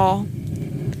 feet tall.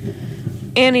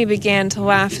 Annie began to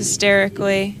laugh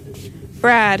hysterically.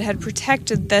 Brad had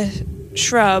protected the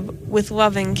shrub with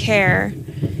loving care.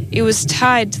 It was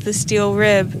tied to the steel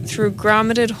rib through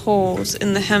grommeted holes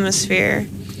in the hemisphere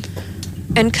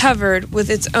and covered with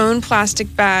its own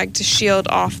plastic bag to shield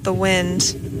off the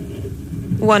wind.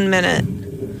 1 minute.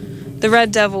 The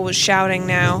red devil was shouting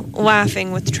now,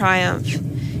 laughing with triumph.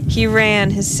 He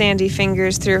ran his sandy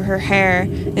fingers through her hair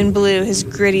and blew his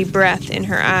gritty breath in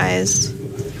her eyes.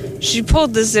 She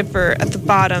pulled the zipper at the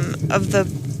bottom of the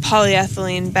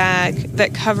polyethylene bag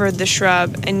that covered the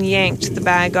shrub and yanked the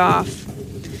bag off.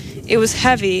 It was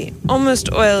heavy,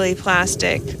 almost oily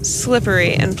plastic,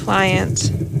 slippery and pliant.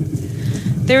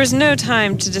 There was no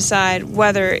time to decide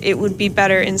whether it would be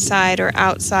better inside or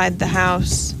outside the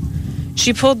house.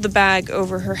 She pulled the bag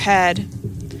over her head,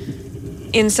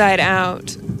 inside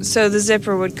out, so the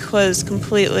zipper would close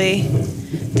completely.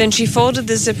 Then she folded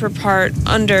the zipper part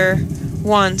under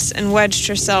once and wedged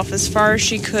herself as far as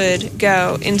she could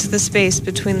go into the space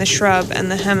between the shrub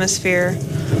and the hemisphere,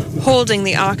 holding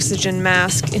the oxygen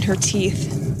mask in her teeth.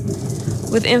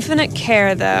 With infinite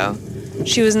care, though,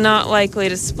 she was not likely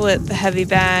to split the heavy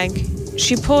bag.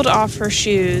 She pulled off her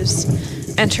shoes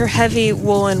and her heavy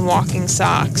woolen walking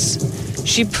socks.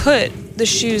 She put the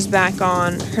shoes back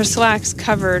on. Her slacks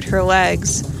covered her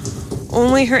legs.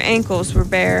 Only her ankles were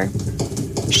bare.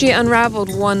 She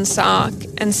unraveled one sock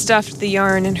and stuffed the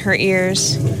yarn in her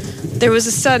ears. There was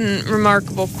a sudden,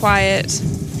 remarkable quiet.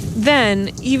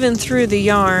 Then, even through the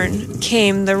yarn,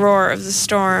 came the roar of the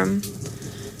storm,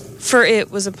 for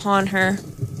it was upon her.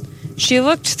 She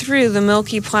looked through the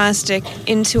milky plastic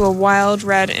into a wild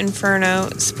red inferno,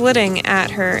 splitting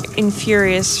at her in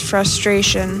furious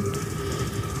frustration.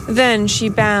 Then she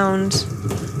bound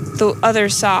the other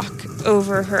sock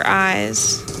over her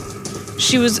eyes.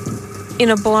 She was in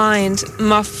a blind,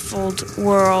 muffled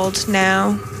world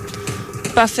now,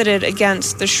 buffeted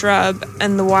against the shrub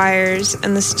and the wires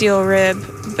and the steel rib,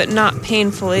 but not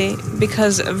painfully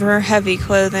because of her heavy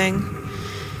clothing.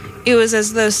 It was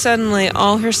as though suddenly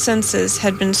all her senses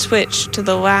had been switched to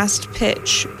the last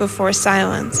pitch before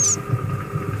silence.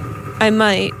 I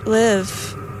might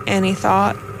live, Annie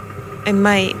thought. I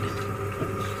might.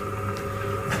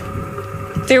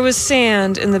 There was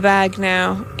sand in the bag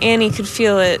now. Annie could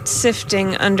feel it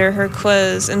sifting under her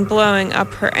clothes and blowing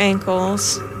up her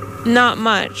ankles. Not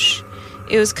much.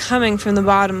 It was coming from the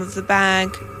bottom of the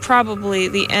bag. Probably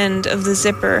the end of the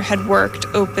zipper had worked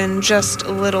open just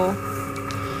a little.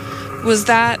 Was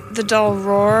that the dull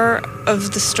roar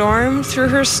of the storm through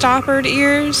her stoppered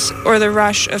ears, or the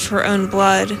rush of her own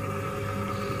blood?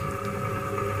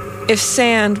 If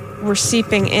sand were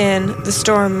seeping in, the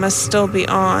storm must still be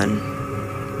on.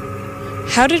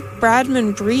 How did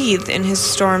Bradman breathe in his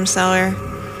storm cellar?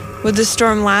 Would the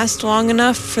storm last long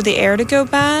enough for the air to go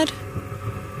bad?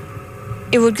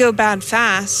 It would go bad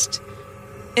fast,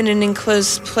 in an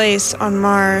enclosed place on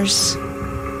Mars.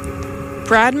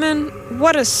 Bradman?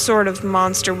 What a sort of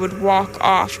monster would walk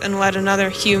off and let another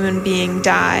human being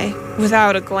die,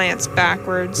 without a glance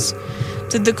backwards?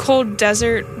 Did the cold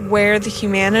desert wear the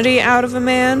humanity out of a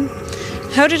man?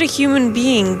 How did a human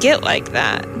being get like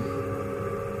that?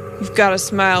 You've got to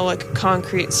smile like a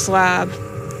concrete slab.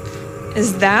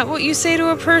 Is that what you say to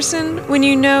a person when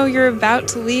you know you're about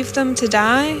to leave them to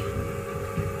die?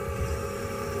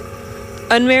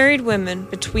 Unmarried women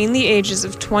between the ages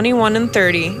of 21 and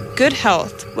 30, good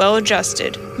health,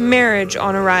 well-adjusted, marriage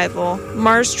on arrival,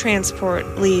 Mars transport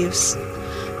leaves.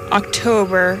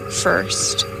 October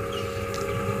 1st.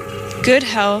 Good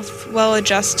health,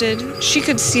 well-adjusted. She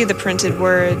could see the printed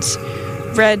words,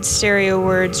 red stereo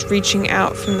words reaching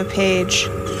out from the page.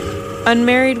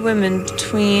 Unmarried women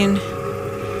between...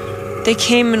 They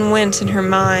came and went in her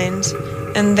mind,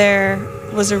 and there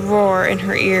was a roar in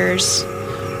her ears.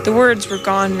 The words were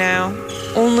gone now,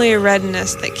 only a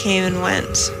redness that came and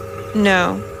went.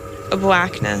 No, a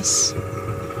blackness.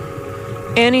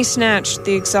 Annie snatched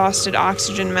the exhausted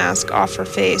oxygen mask off her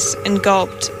face and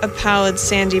gulped a pallid,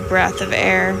 sandy breath of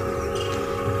air.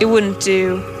 It wouldn't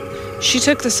do. She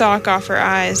took the sock off her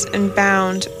eyes and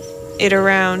bound it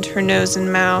around her nose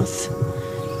and mouth.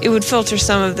 It would filter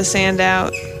some of the sand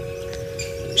out.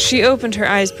 She opened her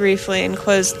eyes briefly and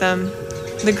closed them.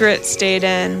 The grit stayed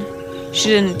in. She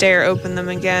didn't dare open them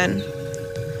again.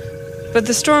 But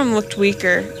the storm looked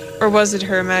weaker, or was it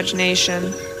her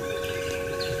imagination?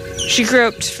 She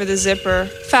groped for the zipper.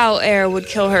 Foul air would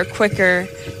kill her quicker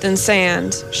than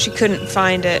sand. She couldn't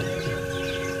find it.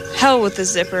 Hell with the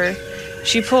zipper.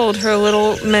 She pulled her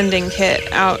little mending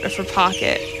kit out of her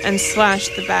pocket and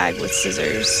slashed the bag with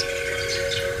scissors.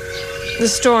 The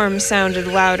storm sounded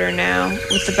louder now,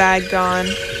 with the bag gone.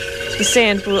 The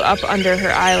sand blew up under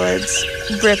her eyelids,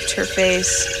 ripped her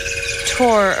face,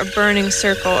 tore a burning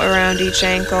circle around each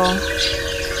ankle.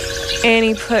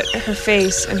 Annie put her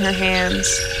face in her hands,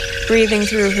 breathing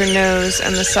through her nose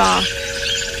and the sock.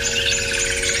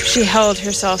 She held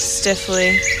herself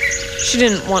stiffly. She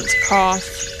didn't want to cough.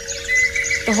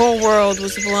 The whole world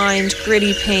was blind,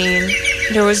 gritty pain.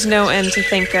 There was no end to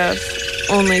think of,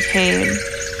 only pain.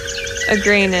 A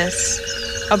grayness,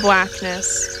 a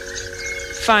blackness.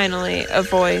 Finally, a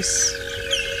voice.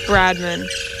 Bradman.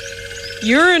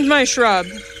 "You ruined my shrub.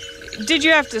 Did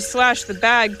you have to slash the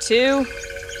bag, too?"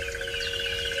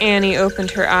 Annie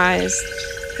opened her eyes.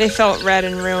 They felt red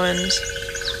and ruined.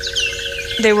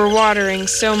 They were watering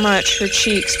so much her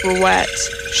cheeks were wet.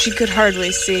 She could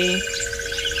hardly see.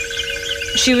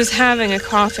 She was having a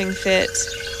coughing fit.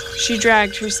 She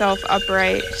dragged herself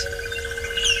upright.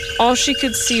 All she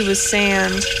could see was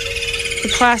sand.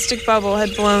 The plastic bubble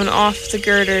had blown off the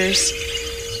girders,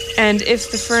 and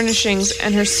if the furnishings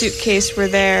and her suitcase were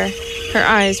there, her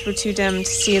eyes were too dim to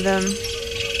see them.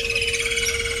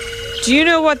 "Do you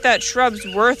know what that shrub's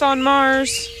worth on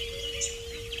Mars?"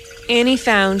 Annie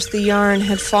found the yarn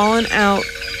had fallen out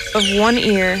of one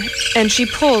ear, and she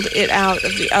pulled it out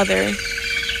of the other.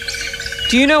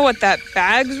 "Do you know what that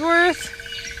bag's worth?"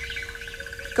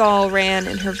 Gall ran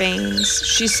in her veins.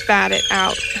 She spat it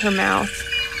out her mouth.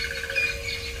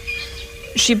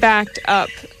 She backed up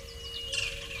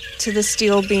to the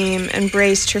steel beam and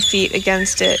braced her feet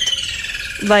against it,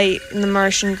 light in the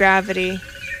Martian gravity.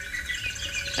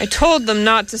 "I told them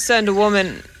not to send a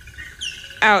woman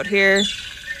out here."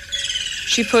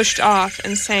 She pushed off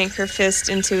and sank her fist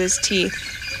into his teeth.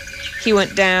 He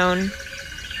went down.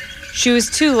 She was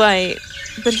too light,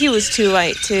 but he was too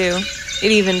light too.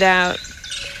 It evened out.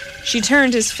 She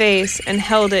turned his face and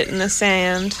held it in the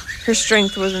sand. Her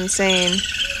strength was insane.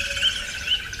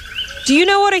 "Do you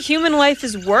know what a human life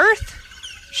is worth?"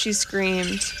 she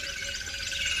screamed.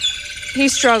 He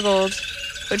struggled,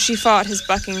 but she fought his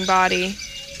bucking body,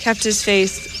 kept his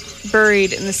face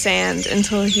buried in the sand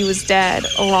until he was dead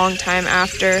a long time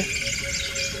after.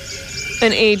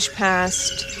 An age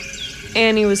passed.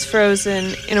 Annie was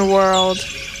frozen in a world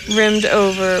rimmed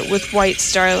over with white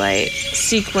starlight,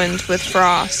 sequined with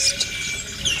frost.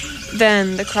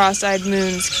 Then the cross-eyed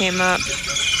moons came up.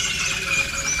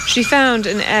 She found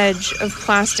an edge of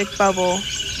plastic bubble,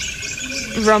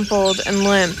 rumpled and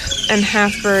limp and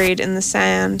half buried in the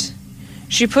sand.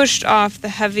 She pushed off the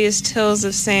heaviest hills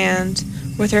of sand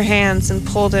with her hands and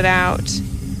pulled it out.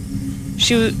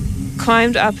 She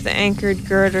climbed up the anchored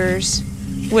girders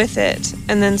with it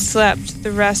and then slept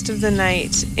the rest of the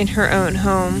night in her own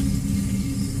home.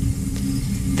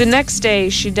 The next day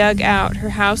she dug out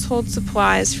her household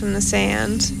supplies from the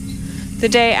sand. The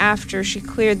day after, she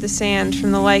cleared the sand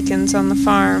from the lichens on the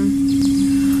farm.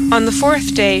 On the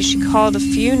fourth day, she called a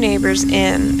few neighbors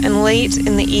in, and late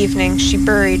in the evening, she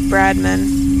buried Bradman.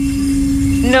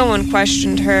 No one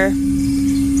questioned her.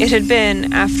 It had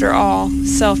been, after all,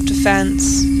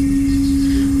 self-defense.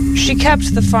 She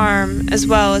kept the farm as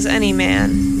well as any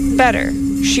man. Better,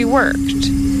 she worked.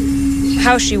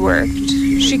 How she worked.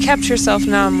 She kept herself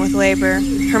numb with labor,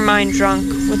 her mind drunk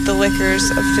with the liquors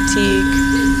of fatigue.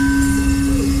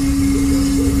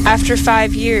 After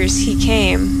 5 years, he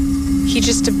came. He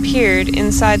just appeared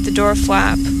inside the door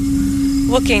flap,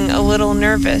 looking a little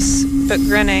nervous, but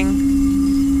grinning.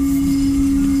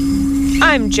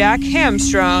 "I'm Jack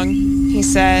Hamstrong," he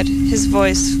said, his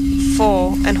voice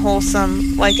full and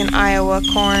wholesome like an Iowa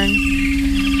corn.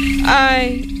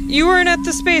 You weren't at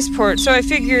the spaceport, so I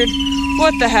figured,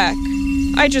 what the heck?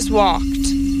 I just walked."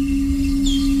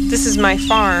 "This is my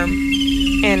farm,"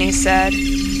 Annie said.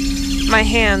 "My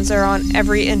hands are on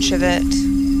every inch of it."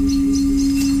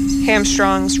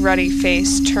 Hamstrong's ruddy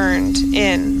face turned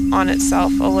in on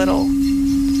itself a little.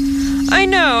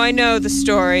 I know the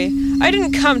story. I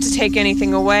didn't come to take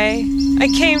anything away. I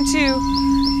came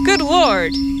to... Good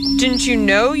Lord, didn't you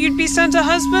know you'd be sent a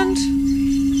husband?"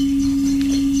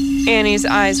 Annie's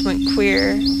eyes went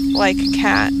queer, like a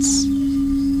cat's.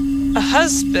 A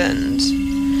husband?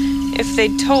 If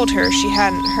they'd told her, she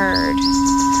hadn't heard.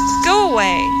 "Go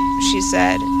away," she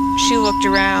said. She looked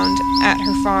around at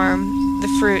her farm, the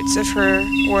fruits of her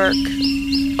work,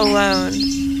 alone,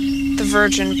 the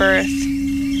virgin birth.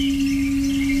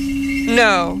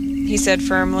 "No," he said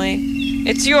firmly.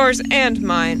 "It's yours and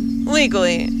mine,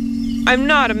 legally. I'm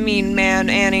not a mean man,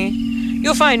 Annie.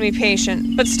 You'll find me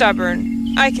patient, but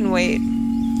stubborn. I can wait."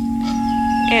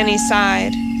 Annie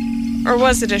sighed. Or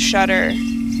was it a shudder?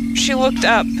 She looked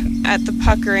up at the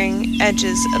puckering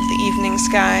edges of the evening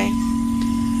sky.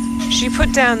 She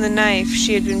put down the knife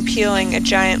she had been peeling a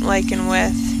giant lichen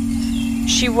with.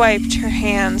 She wiped her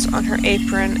hands on her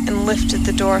apron and lifted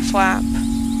the door flap.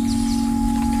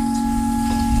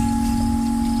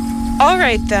 "All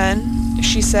right then,"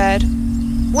 she said.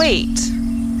 "Wait."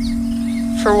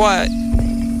 "For what?"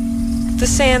 "The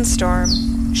sandstorm,"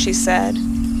 she said.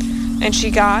 And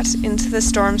she got into the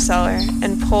storm cellar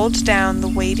and pulled down the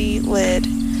weighty lid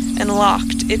and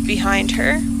locked it behind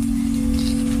her.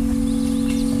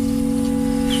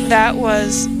 That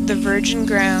was The Virgin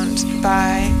Ground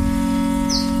by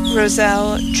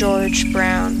Roselle George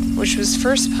Brown, which was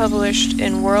first published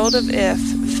in World of If,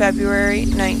 February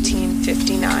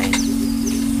 1959.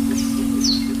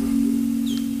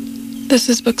 This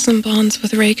is Books and Blondes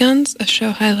with Ray Guns, a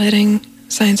show highlighting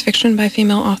science fiction by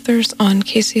female authors on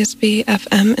KCSB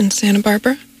FM in Santa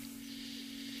Barbara.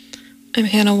 I'm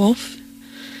Hannah Wolf.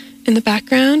 In the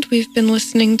background, we've been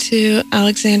listening to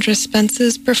Alexandra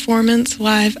Spence's performance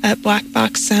live at Black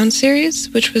Box Sound Series,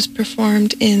 which was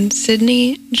performed in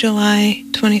Sydney, July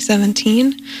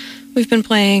 2017. We've been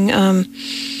playing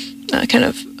kind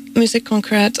of musique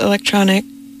concrète, electronic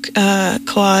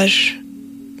collage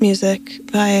music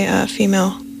by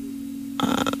female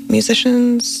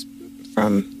musicians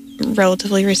from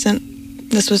relatively recent.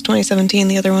 This was 2017,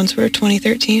 the other ones were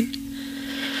 2013.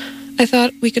 I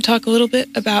thought we could talk a little bit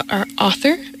about our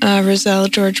author, Roselle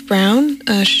George Brown.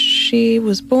 She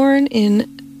was born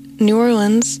in New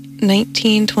Orleans,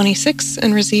 1926,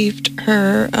 and received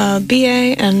her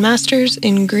BA and master's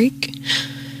in Greek.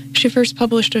 She first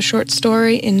published a short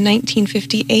story in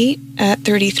 1958 at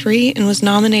 33 and was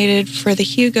nominated for the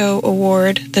Hugo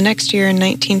Award the next year in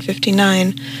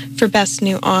 1959 for Best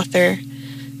New Author.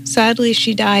 Sadly,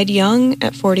 she died young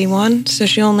at 41, so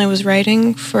she only was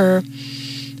writing for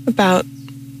about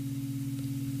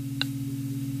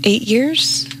 8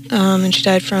 years, and she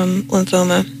died from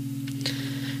lymphoma.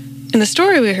 In the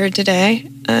story we heard today,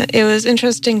 it was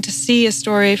interesting to see a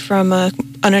story from an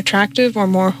unattractive or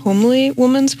more homely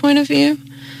woman's point of view.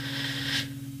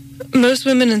 Most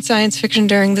women in science fiction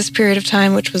during this period of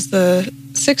time, which was the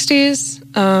 60s,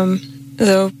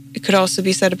 though it could also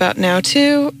be said about now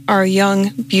too, are young,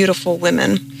 beautiful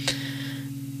women.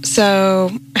 So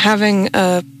having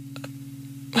a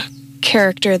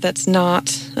character that's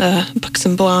not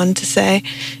buxom blonde, to say,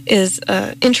 is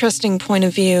an interesting point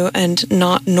of view and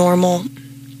not normal.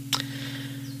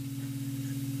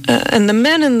 And the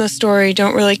men in the story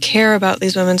don't really care about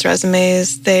these women's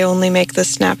resumes. They only make the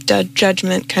snap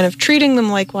judgment, kind of treating them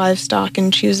like livestock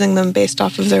and choosing them based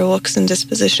off of their looks and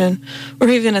disposition, or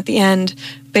even at the end,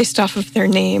 based off of their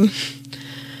name.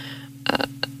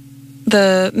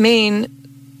 The main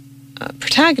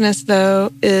protagonist,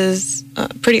 though, is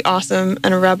pretty awesome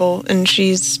and a rebel, and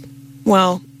she's,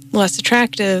 well, less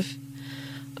attractive,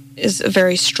 is a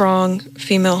very strong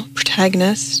female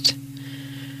protagonist.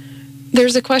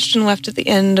 There's a question left at the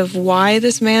end of why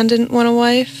this man didn't want a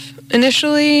wife.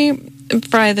 Initially,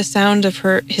 by the sound of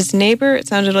his neighbor, it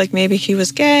sounded like maybe he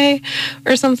was gay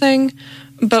or something,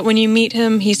 but when you meet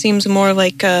him, he seems more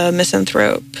like a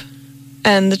misanthrope.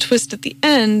 And the twist at the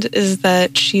end is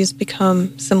that she's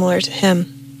become similar to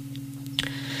him.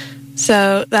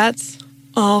 So that's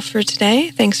all for today.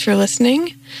 Thanks for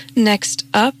listening. Next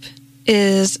up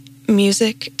is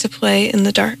music to play in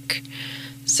the dark.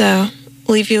 So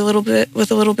leave you with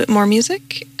a little bit more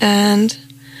music, and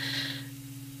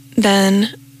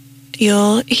then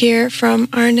you'll hear from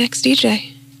our next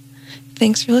DJ.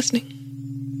 Thanks for listening.